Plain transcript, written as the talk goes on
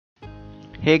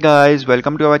Hey guys,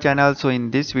 welcome to our channel. So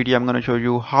in this video I'm going to show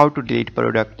you how to delete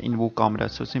product in WooCommerce.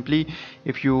 So simply,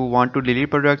 if you want to delete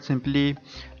product, simply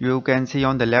you can see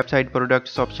on the left side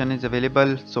products option is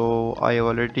available. So I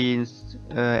already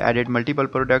added multiple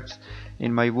products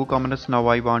in my WooCommerce. Now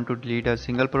I want to delete a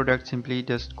single product. Simply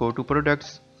just go to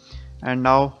products, and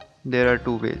now there are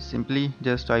two ways. Simply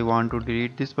just I want to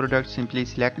delete this product, simply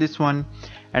select this one,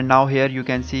 and now here you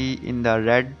can see in the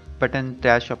red button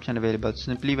trash option available.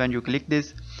 Simply when you click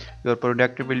this, your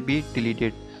product will be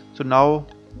deleted. So now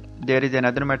there is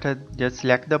another method. Just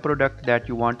select the product that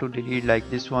you want to delete, like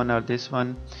this one or this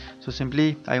one. So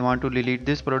simply I want to delete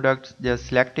this product, just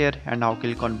select here and now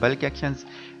click on bulk actions,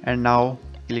 and now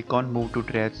click on move to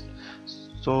trash.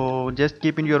 So just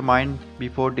keep in your mind,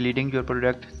 before deleting your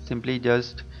product, simply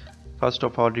just first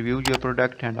of all review your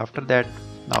product, and after that,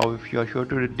 now if you are sure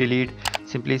to delete,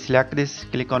 simply select this,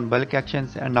 click on bulk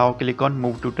actions, and now click on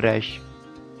move to trash.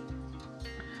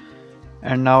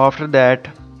 And now after that,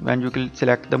 when you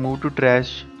select the move to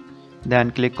trash,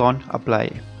 then click on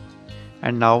apply,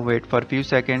 and now wait for a few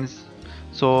seconds.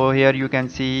 So here you can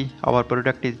see our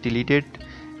product is deleted.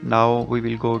 Now we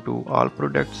will go to all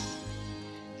products,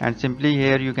 and simply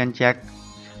here you can check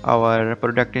our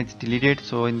product is deleted.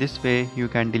 So in this way you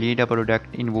can delete a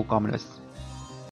product in WooCommerce.